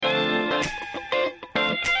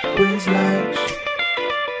When's lunch?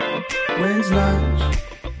 When's lunch?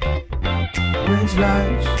 When's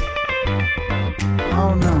lunch?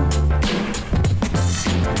 Oh no.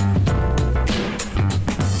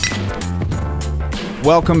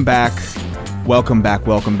 Welcome back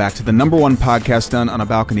to the number one podcast done on a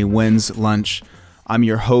balcony, When's Lunch. I'm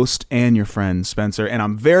your host and your friend, Spencer, and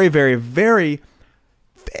I'm very, very, very,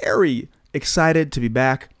 very excited to be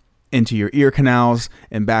back into your ear canals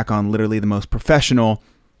and back on literally the most professional,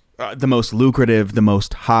 the most lucrative, the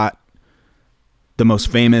most hot, the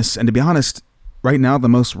most famous, and to be honest, right now, the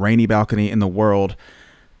most rainy balcony in the world.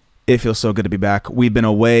 It feels so good to be back. We've been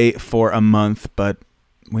away for a month, but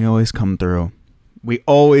we always come through. We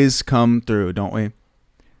always come through, don't we?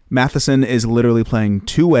 Matheson is literally playing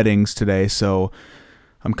 2 weddings today, so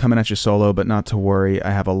I'm coming at you solo, but not to worry.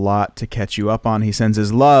 I have a lot to catch you up on. He sends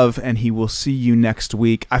his love, and he will see you next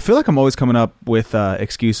week. I feel like I'm always coming up with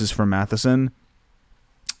excuses for Matheson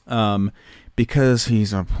because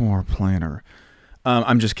he's a poor planner.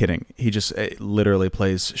 I'm just kidding. He just literally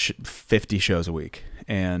plays 50 shows a week,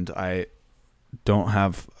 and I don't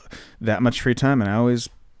have that much free time, and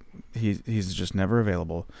he's just never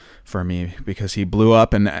available for me because he blew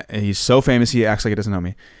up and he's so famous he acts like he doesn't know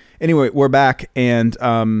me. Anyway, we're back, and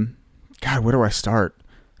God, where do I start?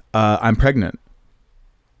 I'm pregnant.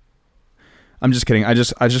 I'm just kidding. I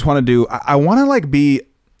just want to do. I want to like be.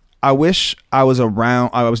 I wish I was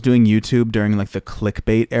around. I was doing YouTube during like the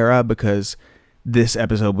clickbait era because this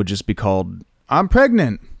episode would just be called "I'm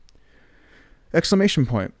pregnant!" Exclamation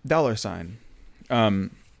point, $.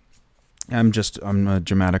 I'm a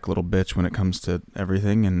dramatic little bitch when it comes to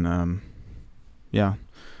everything, and yeah,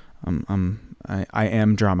 I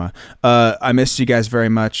am drama. I missed you guys very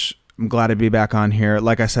much. I'm glad to be back on here.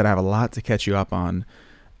 Like I said, I have a lot to catch you up on.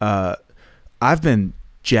 I've been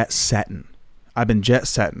jet setting.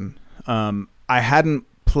 I hadn't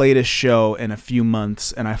played a show in a few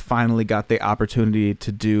months, and I finally got the opportunity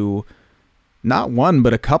to do not one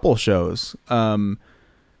but a couple shows, a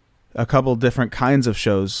couple different kinds of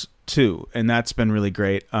shows too, and that's been really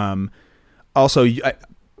great. Also,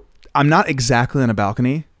 I'm not exactly on a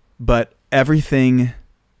balcony, but every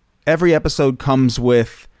episode comes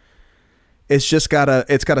with. It's got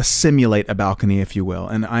to simulate a balcony, if you will,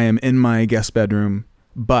 and I am in my guest bedroom,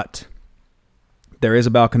 but there is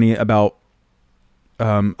a balcony about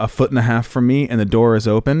a foot and a half from me, and the door is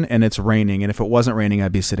open, and it's raining. And if it wasn't raining,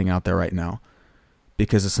 I'd be sitting out there right now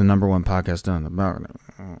because it's the number one podcast done.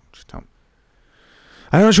 Just tell me.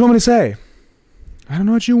 I don't know what you want me to say. I don't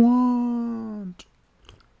know what you want.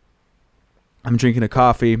 I'm drinking a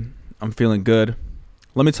coffee. I'm feeling good.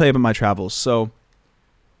 Let me tell you about my travels. So,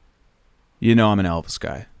 you know I'm an Elvis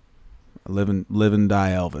guy. I live and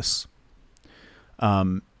die Elvis.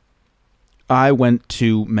 I went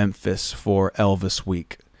to Memphis for Elvis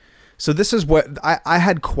week. So this is what I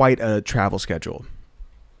had quite a travel schedule.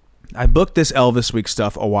 I booked this Elvis week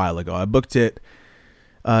stuff a while ago. I booked it.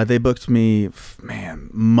 They booked me,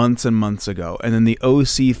 months and months ago. And then the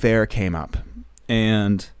OC fair came up.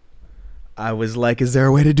 And I was like, is there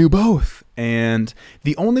a way to do both? And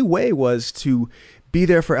the only way was to be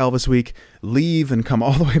there for Elvis week, leave and come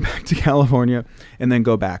all the way back to California, and then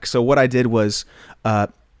go back. So what I did was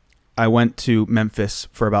I went to Memphis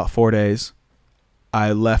for about 4 days.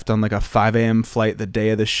 I left on like a 5 a.m. flight the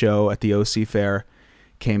day of the show at the OC fair,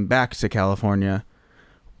 came back to California,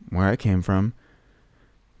 where I came from,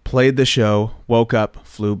 played the show, woke up,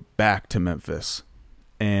 flew back to Memphis,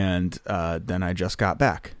 and then I just got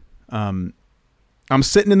back. I'm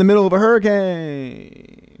sitting in the middle of a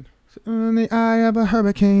hurricane. In the eye of a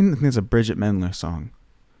hurricane. I think it's a Bridget Mendler song,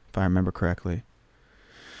 if I remember correctly.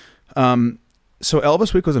 So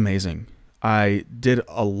Elvis week was amazing. I did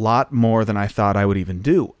a lot more than I thought I would even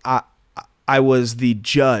do. I was the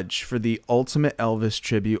judge for the Ultimate Elvis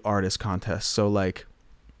Tribute Artist Contest. So like,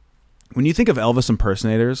 when you think of Elvis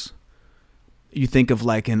impersonators, you think of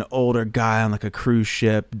like an older guy on like a cruise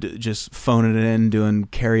ship just phoning it in, doing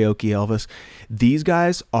karaoke Elvis. These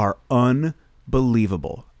guys are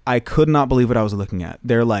unbelievable. I could not believe what I was looking at.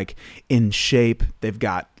 They're like in shape. They've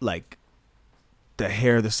got like the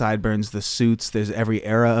hair, the sideburns, the suits. There's every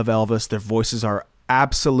era of Elvis. Their voices are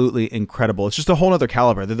absolutely incredible. It's just a whole other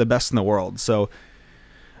caliber. They're the best in the world. So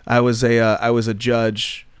I was a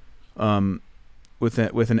judge with an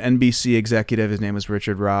NBC executive. His name was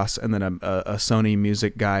Richard Ross, and then a Sony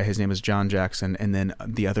music guy. His name is John Jackson. And then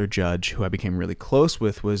the other judge who I became really close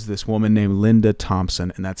with was this woman named Linda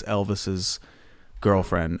Thompson, and that's Elvis's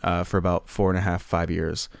girlfriend for about 4.5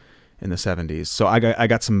 years in the 70s. So I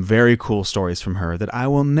got some very cool stories from her that I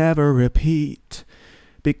will never repeat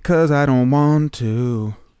because I don't want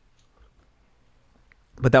to.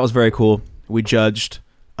 But that was very cool. We judged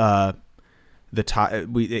the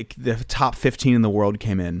top 15 in the world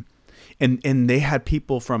came in, and they had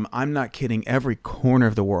people from, I'm not kidding, every corner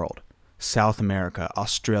of the world: South America,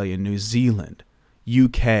 Australia, New Zealand,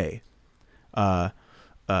 UK,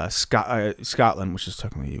 Scotland, which is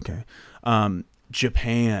technically UK,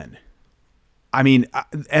 Japan. I mean,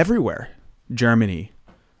 everywhere. Germany.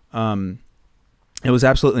 It was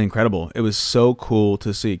absolutely incredible. It was so cool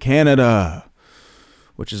to see. Canada,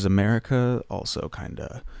 which is America, also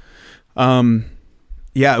kinda.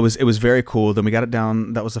 Yeah, it was very cool. Then we got it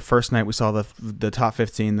down. That was the first night we saw the top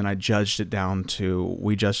 15. Then we judged it down to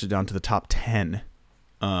the top 10.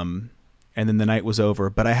 And then the night was over.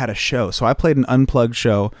 But I had a show, so I played an unplugged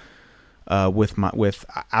show with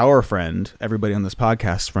our friend, everybody on this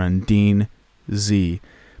podcast friend, Dean Z.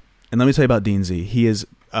 And let me tell you about Dean Z. He is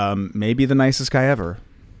maybe the nicest guy ever,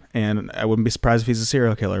 and I wouldn't be surprised if he's a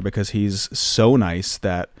serial killer, because he's so nice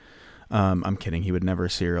that I'm kidding. He would never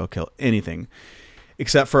serial kill anything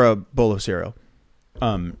except for a bowl of cereal.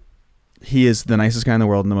 He is the nicest guy in the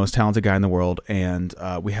world and the most talented guy in the world, and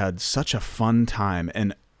we had such a fun time.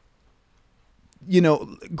 And you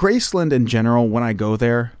know, Graceland in general, when I go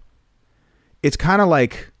there, it's kind of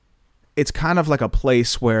like a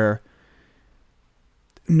place where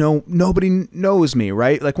nobody knows me,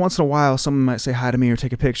 right? Like once in a while someone might say hi to me or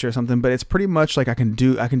take a picture or something, but it's pretty much like I can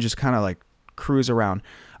just kind of like cruise around.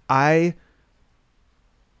 I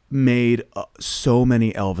made so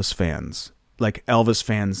many Elvis fans, like Elvis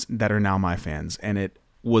fans that are now my fans, and it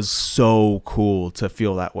was so cool to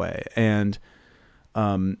feel that way. And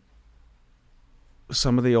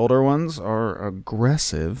some of the older ones are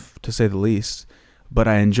aggressive, to say the least, but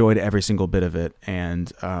I enjoyed every single bit of it,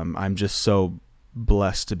 and I'm just so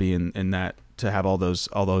blessed to be in that, to have all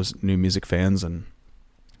those new music fans, and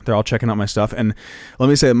they're all checking out my stuff. And let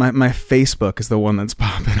me say, my Facebook is the one that's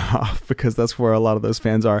popping off, because that's where a lot of those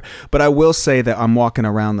fans are. But I will say that I'm walking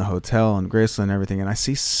around the hotel and Graceland and everything, and I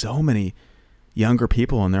see so many younger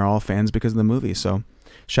people, and they're all fans because of the movie. So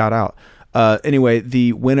shout out. Anyway,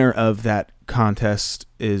 the winner of that contest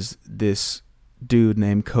is this dude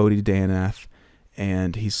named Cody Danath.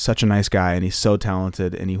 And he's such a nice guy, and he's so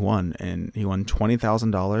talented, and he won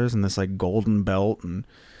 $20,000 and this like golden belt and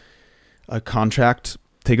a contract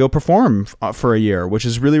to go perform for a year, which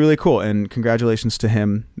is really, really cool. And congratulations to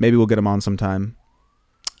him. Maybe we'll get him on sometime.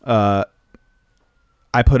 I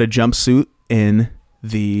put a jumpsuit in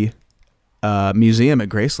the museum at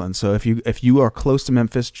Graceland. So if you are close to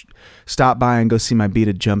Memphis, stop by and go see my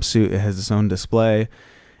beaded jumpsuit. It has its own display,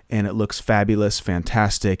 and it looks fabulous,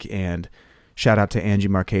 fantastic, and shout out to Angie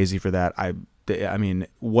Marchese for that. I mean,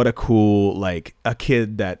 what a cool, like, a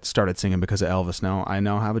kid that started singing because of Elvis. Now I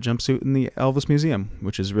now have a jumpsuit in the Elvis Museum,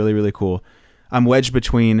 which is really, really cool. I'm wedged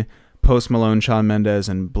between Post Malone, Shawn Mendes,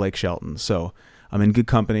 and Blake Shelton. So I'm in good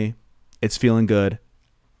company. It's feeling good.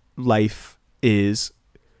 Life is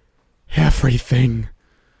everything.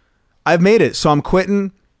 I've made it. So I'm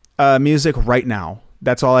quitting music right now.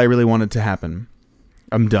 That's all I really wanted to happen.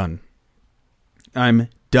 I'm done.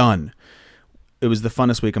 It was the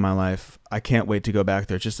funnest week of my life. I can't wait to go back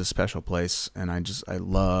there. It's just a special place, and I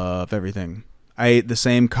love everything. I ate the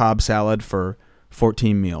same Cobb salad for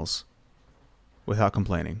 14 meals without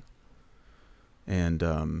complaining. And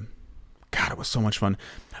God, it was so much fun.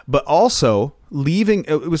 But also, leaving,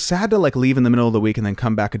 it was sad to like leave in the middle of the week and then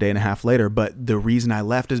come back a day and a half later. But the reason I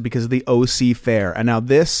left is because of the OC Fair. And now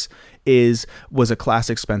this was a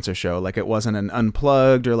classic Spencer show. Like, it wasn't an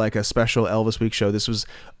unplugged or like a special Elvis Week show. This was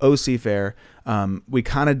OC Fair. We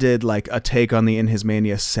kind of did like a take on the In His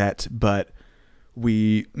Mania set, but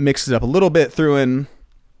we mixed it up a little bit, threw in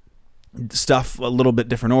stuff a little bit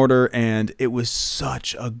different order, and it was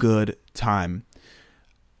such a good time.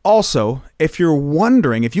 Also, if you went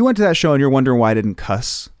to that show and you're wondering why I didn't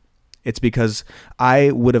cuss, it's because I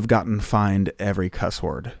would have gotten fined every cuss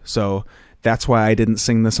word. So that's why I didn't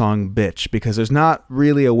sing the song Bitch, because there's not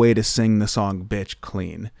really a way to sing the song Bitch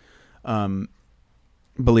clean.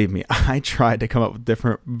 Believe me, I tried to come up with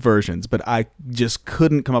different versions, but I just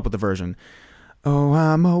couldn't come up with a version. Oh,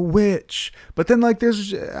 I'm a witch. But then like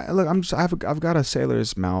I've got a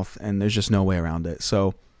sailor's mouth, and there's just no way around it.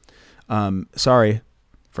 So, sorry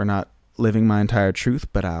for not living my entire truth,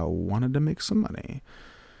 but I wanted to make some money.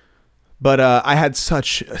 But I had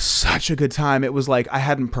such a good time. It was like I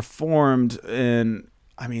hadn't performed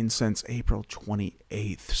since April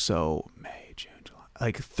 28th. So May, June, July,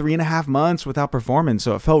 like 3.5 months without performing.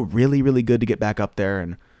 So it felt really, really good to get back up there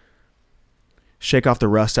and shake off the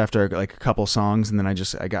rust after like a couple songs. And then I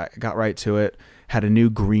got right to it. Had a new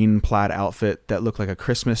green plaid outfit that looked like a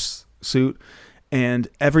Christmas suit, and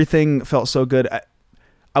everything felt so good.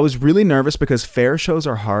 I was really nervous because fair shows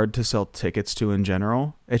are hard to sell tickets to in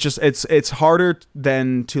general. It's harder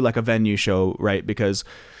than to like a venue show, right? Because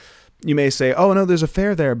you may say, oh no, there's a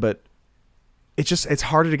fair there, but it's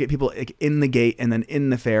harder to get people in the gate and then in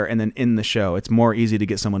the fair and then in the show. It's more easy to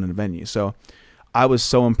get someone in a venue. So I was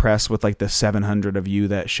so impressed with like the 700 of you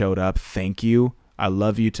that showed up. Thank you. I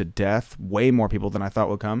love you to death. Way more people than I thought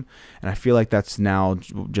would come. And I feel like that's now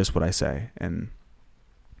just what I say and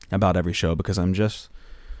about every show, because I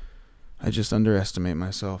just underestimate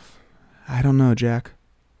myself. I don't know, Jack.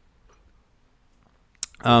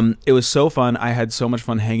 It was so fun. I had so much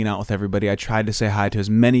fun hanging out with everybody. I tried to say hi to as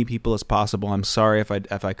many people as possible. I'm sorry if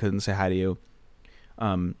I couldn't say hi to you.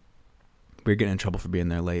 We were getting in trouble for being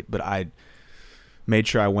there late, but I made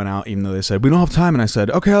sure I went out even though they said, we don't have time. And I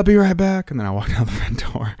said, okay, I'll be right back. And then I walked out the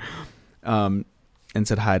front door and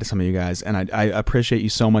said hi to some of you guys. And I appreciate you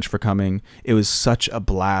so much for coming. It was such a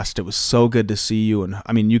blast. It was so good to see you. And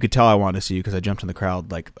I mean, you could tell I wanted to see you because I jumped in the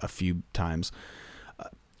crowd like a few times.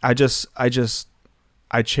 I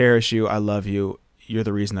cherish you. I love you. You're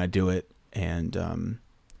the reason I do it. And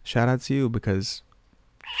shout out to you because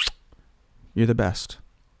you're the best.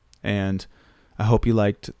 And I hope you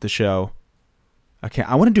liked the show.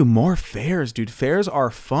 I want to do more fairs, dude. Fairs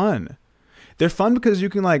are fun. They're fun because you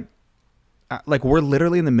can like we're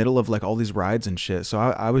literally in the middle of like all these rides and shit. So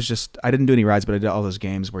I didn't do any rides, but I did all those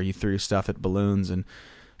games where you threw stuff at balloons and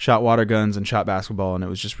shot water guns and shot basketball. And it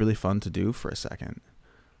was just really fun to do for a second.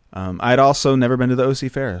 I'd also never been to the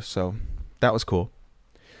OC Fair, so that was cool.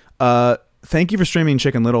 Thank you for streaming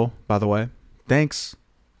Chicken Little, by the way. Thanks.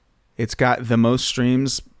 It's got the most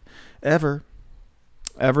streams ever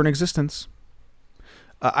in existence.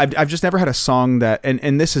 I've just never had a song that,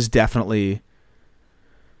 and this is definitely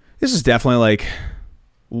like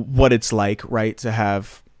what it's like, right? To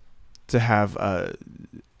have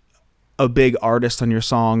a big artist on your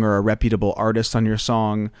song or a reputable artist on your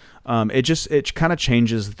song. It kind of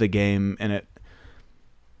changes the game, and it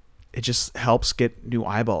just helps get new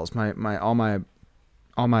eyeballs. All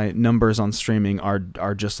my numbers on streaming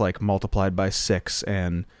are just like multiplied by 6,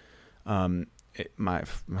 and my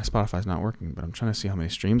Spotify's not working, but I'm trying to see how many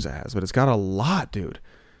streams it has, but it's got a lot, dude.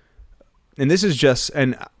 And this is just,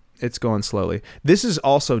 and it's going slowly. This is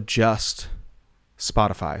also just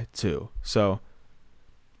Spotify too. So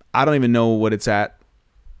I don't even know what it's at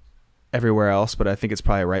everywhere else, but I think it's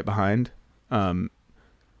probably right behind. And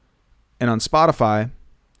on Spotify,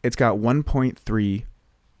 it's got 1.3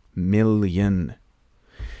 million.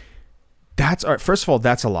 First of all,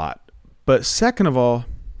 that's a lot. But second of all,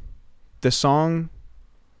 the song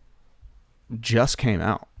just came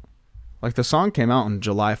out. Like the song came out on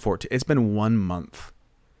July 14th. It's been 1 month.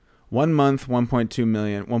 1 month, 1.2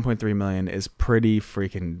 million, 1.3 million is pretty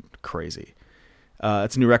freaking crazy.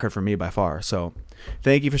 It's a new record for me by far. So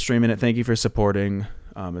thank you for streaming it. Thank you for supporting.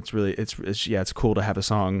 It's cool to have a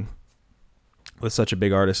song with such a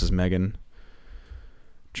big artist as Megan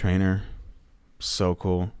Trainor. So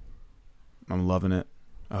cool. I'm loving it.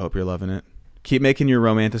 I hope you're loving it. Keep making your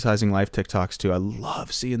romanticizing life TikToks too. I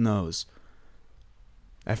love seeing those.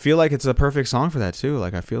 I feel like it's a perfect song for that too.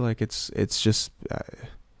 Like I feel like it's just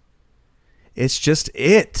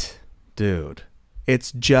it, dude.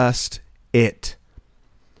 It's just it.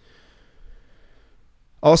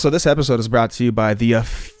 Also, this episode is brought to you by the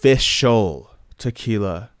official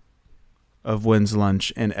tequila of Wynn's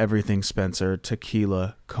Lunch and Everything Spencer,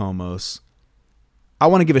 Tequila Komos. I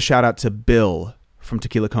want to give a shout out to Bill from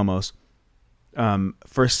Tequila Komos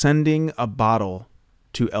for sending a bottle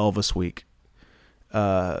to Elvis Week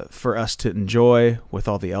for us to enjoy with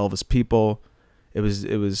all the Elvis people. It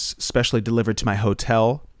was specially delivered to my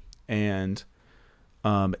hotel, and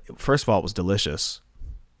first of all, it was delicious,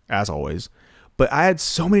 as always. But I had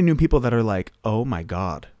so many new people that are like, "Oh my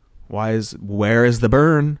God, where is the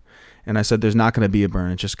burn?" And I said, "There's not going to be a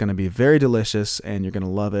burn. It's just going to be very delicious, and you're going to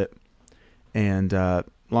love it." And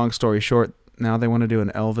long story short, now they want to do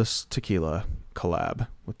an Elvis tequila collab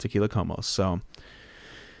with Tequila Komos. So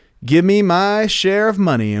give me my share of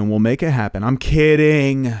money, and we'll make it happen. I'm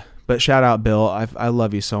kidding, but shout out, Bill. I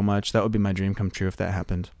love you so much. That would be my dream come true if that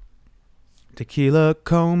happened. Tequila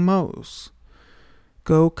Komos.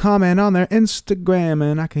 Go comment on their Instagram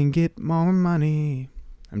and I can get more money.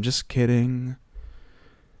 I'm just kidding.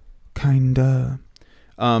 Kinda.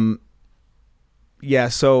 Yeah,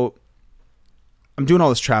 so I'm doing all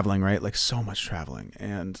this traveling, right? Like so much traveling.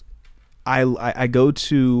 And I go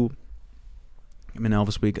to, I'm in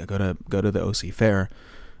Elvis Week. I go to the OC Fair.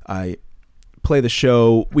 I play the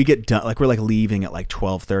show. We get done, like we're like leaving at like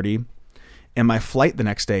 12:30. And my flight the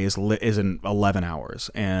next day is in 11 hours.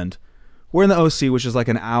 And we're in the OC, which is like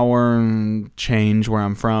an hour and change where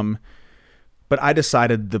I'm from. But I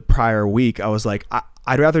decided the prior week, I was like,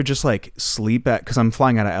 I'd rather just like sleep at, because I'm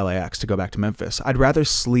flying out of LAX to go back to Memphis. I'd rather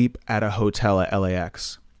sleep at a hotel at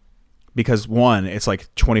LAX because one, it's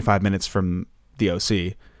like 25 minutes from the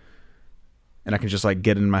OC and I can just like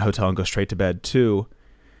get in my hotel and go straight to bed. Two,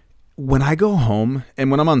 when I go home and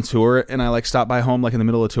when I'm on tour and I like stop by home, like in the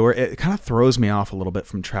middle of tour, it kind of throws me off a little bit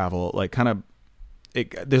from travel. Like kind of,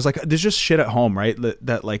 there's just shit at home, right?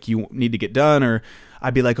 That like you need to get done, or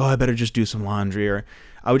I'd be like, oh, I better just do some laundry, or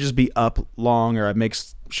I would just be up long, or I'd make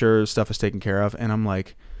sure stuff is taken care of. And I'm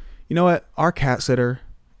like, you know what? Our cat sitter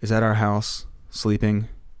is at our house sleeping.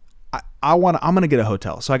 I'm going to get a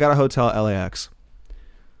hotel. So I got a hotel at LAX.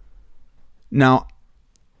 Now,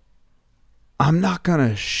 I'm not going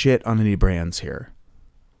to shit on any brands here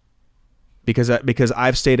because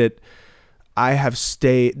I've stayed at,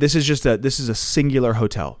 this is a singular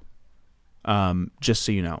hotel. Just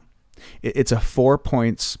so you know, it's a 4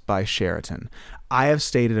 Points by Sheraton. I have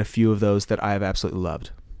stayed at a few of those that I have absolutely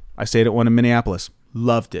loved. I stayed at one in Minneapolis,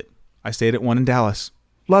 loved it. I stayed at one in Dallas,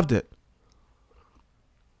 loved it.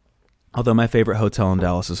 Although my favorite hotel in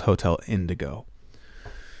Dallas is Hotel Indigo.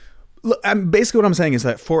 Look, basically what I'm saying is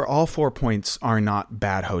that for all 4 Points are not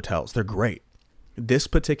bad hotels. They're great. This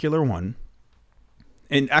particular one,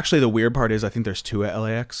 and actually the weird part is I think there's two at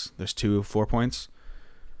LAX. There's 2 4 Points.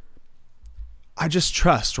 I just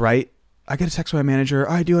trust, right? I get a text from my manager.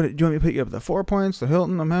 Do you want me to put you up at the 4 Points, the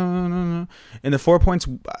Hilton? And the 4 Points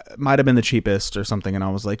might have been the cheapest or something. And I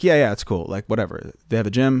was like, yeah, it's cool. Like, whatever. They have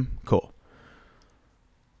a gym. Cool.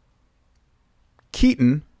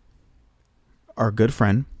 Keaton, our good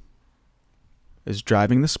friend, is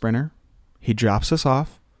driving the Sprinter. He drops us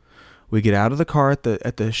off. We get out of the car at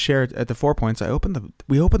the 4 Points.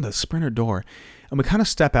 We open the Sprinter door and we kind of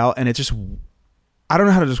step out, and it just, I don't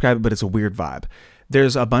know how to describe it, but it's a weird vibe.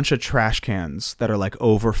 There's a bunch of trash cans that are like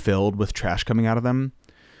overfilled with trash coming out of them.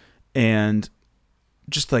 And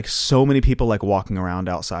just like so many people like walking around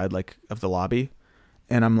outside like of the lobby.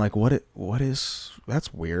 And I'm like,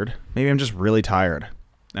 that's weird. Maybe I'm just really tired.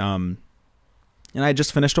 And I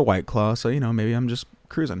just finished a White Claw. So, maybe I'm just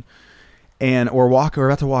cruising. And we're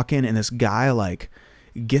about to walk in, and this guy like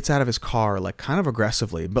gets out of his car, like kind of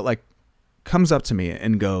aggressively, but like comes up to me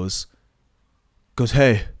and goes,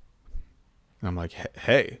 hey. And I'm like,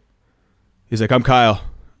 hey. He's like, I'm Kyle.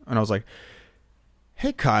 And I was like,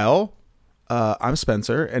 hey, Kyle. I'm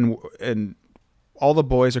Spencer. And all the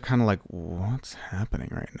boys are kind of like, what's happening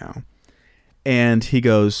right now? And he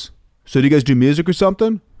goes, so do you guys do music or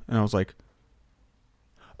something? And I was like,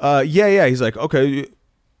 yeah. He's like, okay,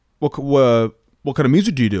 what kind of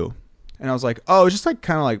music do you do? And I was like, oh, it's just like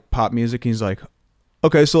kind of like pop music. And he's like,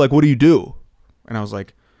 okay, so like, what do you do? And I was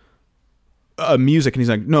like, music. And he's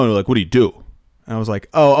like, no, like, what do you do? And I was like,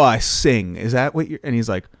 oh, I sing. Is that what you're? And he's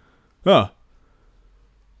like, oh,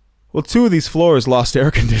 well, 2 of these floors lost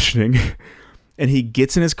air conditioning. And he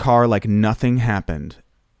gets in his car like nothing happened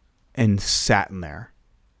and sat in there.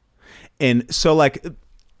 And so like,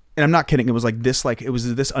 and I'm not kidding. It was like this, like it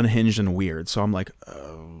was this unhinged and weird. So I'm like,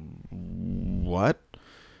 what?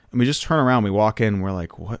 And we just turn around, we walk in, we're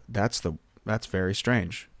like, what? That's very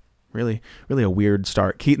strange. Really, really a weird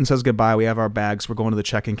start. Keaton says goodbye. We have our bags. We're going to the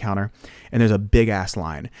check-in counter, and there's a big ass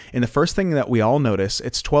line. And the first thing that we all notice,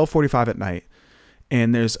 it's 12:45 at night,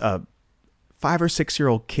 and there's a 5 or 6 year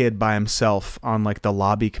old kid by himself on like the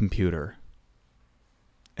lobby computer.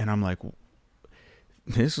 And I'm like,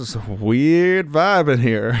 this is a weird vibe in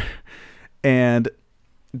here. And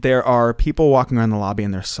there are people walking around the lobby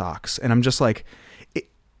in their socks. And I'm just like,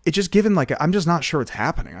 it just given like, I'm just not sure what's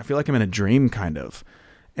happening. I feel like I'm in a dream kind of.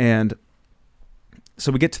 And so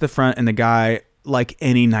we get to the front, and the guy, like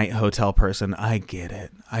any night hotel person, I get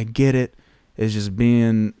it, is just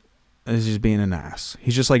being an ass.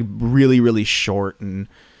 He's just like really, really short, and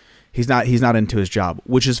he's not into his job,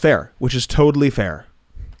 which is fair, which is totally fair.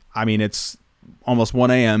 I mean, it's almost 1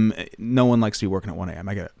 a.m. No one likes to be working at 1 a.m.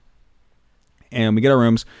 I get it. And we get our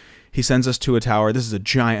rooms. He sends us to a tower. This is a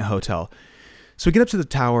giant hotel. So we get up to the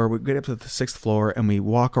tower, we get up to the 6th floor, and we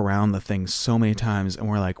walk around the thing so many times, and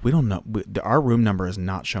we're like, we don't know, our room number is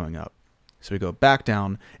not showing up. So we go back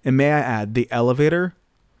down, and may I add, the elevator,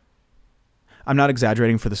 I'm not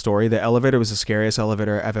exaggerating for the story, the elevator was the scariest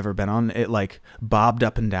elevator I've ever been on. It like bobbed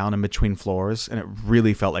up and down in between floors, and it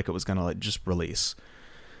really felt like it was going to like just release.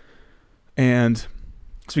 And so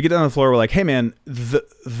we get down to the floor, we're like, hey man,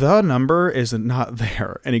 the number is not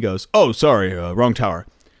there. And he goes, oh, sorry, wrong tower.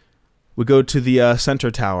 We go to the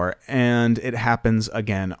center tower, and it happens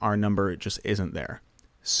again. Our number just isn't there.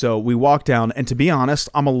 So we walk down, and to be honest,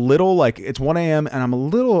 I'm a little like, it's 1 a.m. and I'm a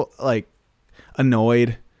little like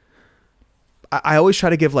annoyed. I always try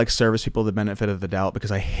to give like service people the benefit of the doubt because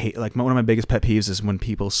I hate, like, one of my biggest pet peeves is when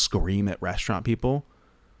people scream at restaurant people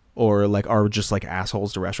or like are just like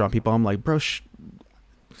assholes to restaurant people. I'm like, bro, shut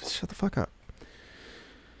the fuck up.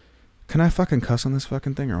 Can I fucking cuss on this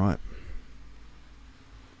fucking thing or what?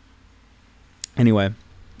 Anyway,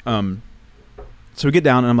 so we get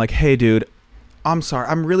down and I'm like, hey dude, I'm sorry.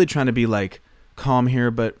 I'm really trying to be like calm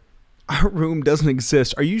here, but our room doesn't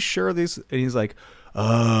exist. Are you sure these? And he's like,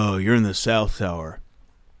 oh, you're in the South Tower.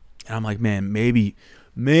 And I'm like, man, maybe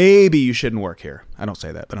you shouldn't work here. I don't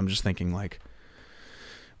say that, but I'm just thinking like,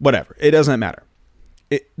 whatever. It doesn't matter.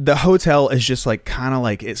 The hotel is just like kind of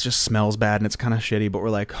like, it just smells bad and it's kind of shitty, but we're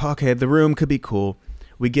like, okay, the room could be cool.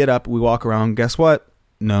 We get up, we walk around. Guess what?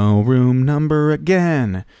 No room number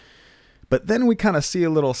again. But then we kind of see a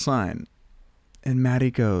little sign and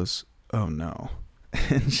Maddie goes, oh no.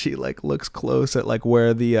 And she like looks close at like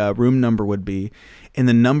where the room number would be, and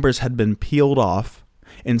the numbers had been peeled off,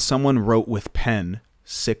 and someone wrote with pen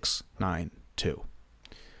 692.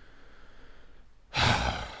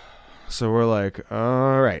 So we're like,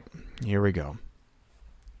 all right, here we go.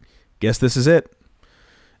 Guess this is it.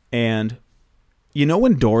 And you know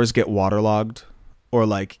when doors get waterlogged or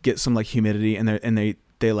like get some like humidity and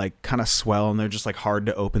they like kind of swell and they're just like hard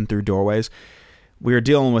to open through doorways? We were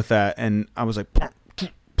dealing with that, and I was like,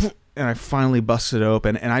 and I finally busted it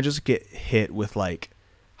open, and I just get hit with like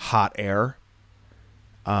hot air,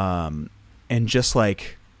 and just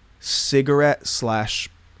like cigarette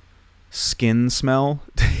 / skin smell.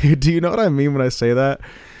 Do you know what I mean when I say that?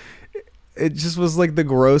 It just was like the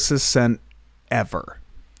grossest scent ever.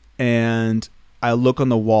 And I look on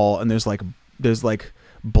the wall, and there's like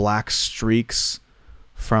black streaks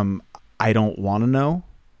from I don't want to know.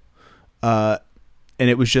 And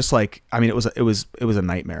it was just like, I mean, it was a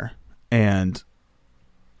nightmare. And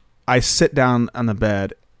I sit down on the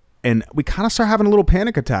bed and we kind of start having a little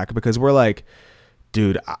panic attack because we're like,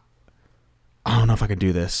 dude, I don't know if I can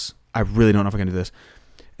do this. I really don't know if I can do this.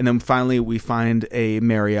 And then finally we find a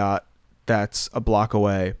Marriott that's a block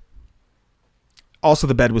away. Also,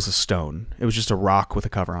 the bed was a stone. It was just a rock with a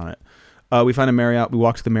cover on it. We find a Marriott. We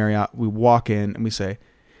walk to the Marriott. We walk in and we say,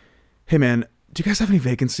 hey man, do you guys have any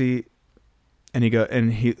vacancy? And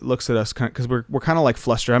he looks at us because we're kind of like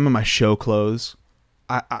flustered. I'm in my show clothes.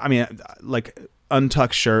 I mean, like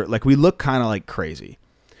untucked shirt. Like we look kind of like crazy.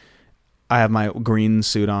 I have my green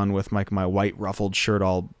suit on with like my white ruffled shirt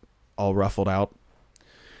all ruffled out.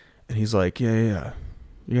 And he's like, yeah.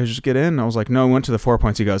 You guys just get in? I was like, no, we went to the 4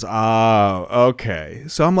 Points. He goes, oh, okay.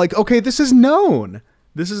 So I'm like, okay, this is known.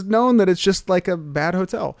 This is known that it's just like a bad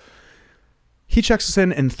hotel. He checks us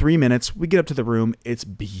in 3 minutes. We get up to the room. It's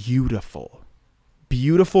beautiful.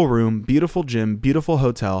 Beautiful room, beautiful gym, beautiful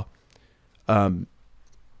hotel. I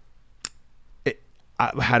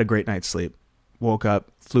had a great night's sleep. Woke up,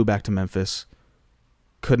 flew back to Memphis.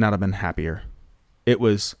 Could not have been happier. It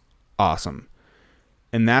was awesome.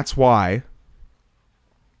 And that's why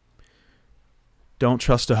don't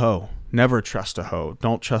trust a hoe. Never trust a hoe.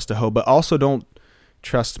 Don't trust a hoe, but also don't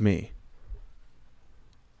trust me.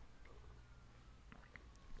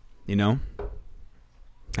 You know?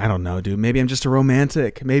 I don't know, dude. Maybe I'm just a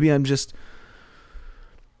romantic. Maybe I'm just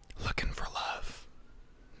looking for love.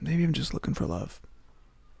 Maybe I'm just looking for love.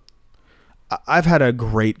 I've had a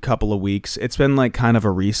great couple of weeks. It's been like kind of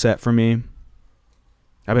a reset for me.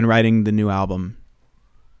 I've been writing the new album.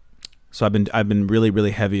 So I've been really,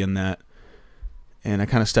 really heavy in that. And I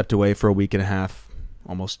kind of stepped away for a week and a half,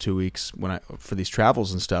 almost 2 weeks for these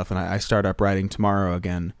travels and stuff. And I start up writing tomorrow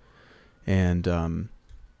again. And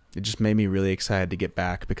it just made me really excited to get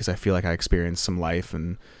back because I feel like I experienced some life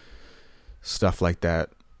and stuff like that.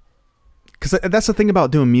 Because that's the thing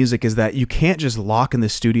about doing music is that you can't just lock in the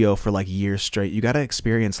studio for like years straight. You got to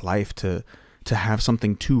experience life to have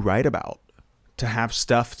something to write about, to have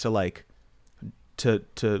stuff to like,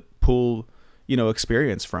 to pull,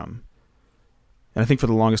 experience from. And I think for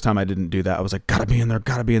the longest time I didn't do that. I was like, gotta be in there.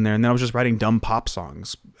 And then I was just writing dumb pop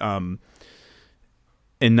songs.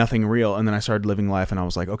 And nothing real. And then I started living life and I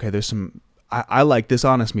was like, okay, there's some, I like this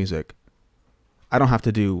honest music. I don't have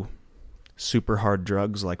to do super hard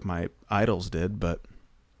drugs like my idols did, but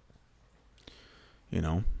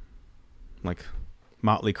like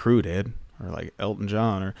Motley Crue did, or like Elton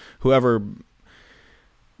John or whoever,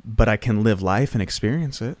 but I can live life and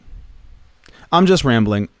experience it. I'm just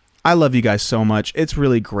rambling. I love you guys so much. It's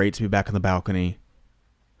really great to be back on the balcony.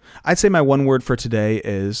 I'd say my one word for today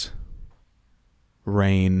is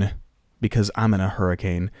rain, because I'm in a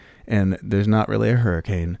hurricane and there's not really a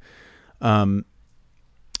hurricane.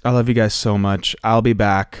 I love you guys so much. I'll be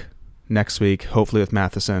back next week, hopefully with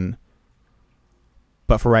Matheson.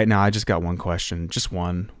 But for right now, I just got one question. Just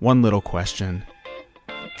one little question.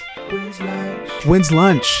 When's lunch? When's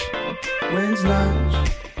lunch? When's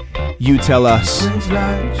lunch? You tell us. When's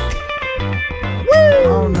lunch?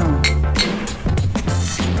 Oh no.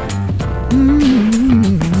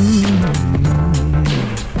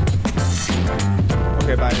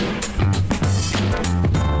 Okay, bye.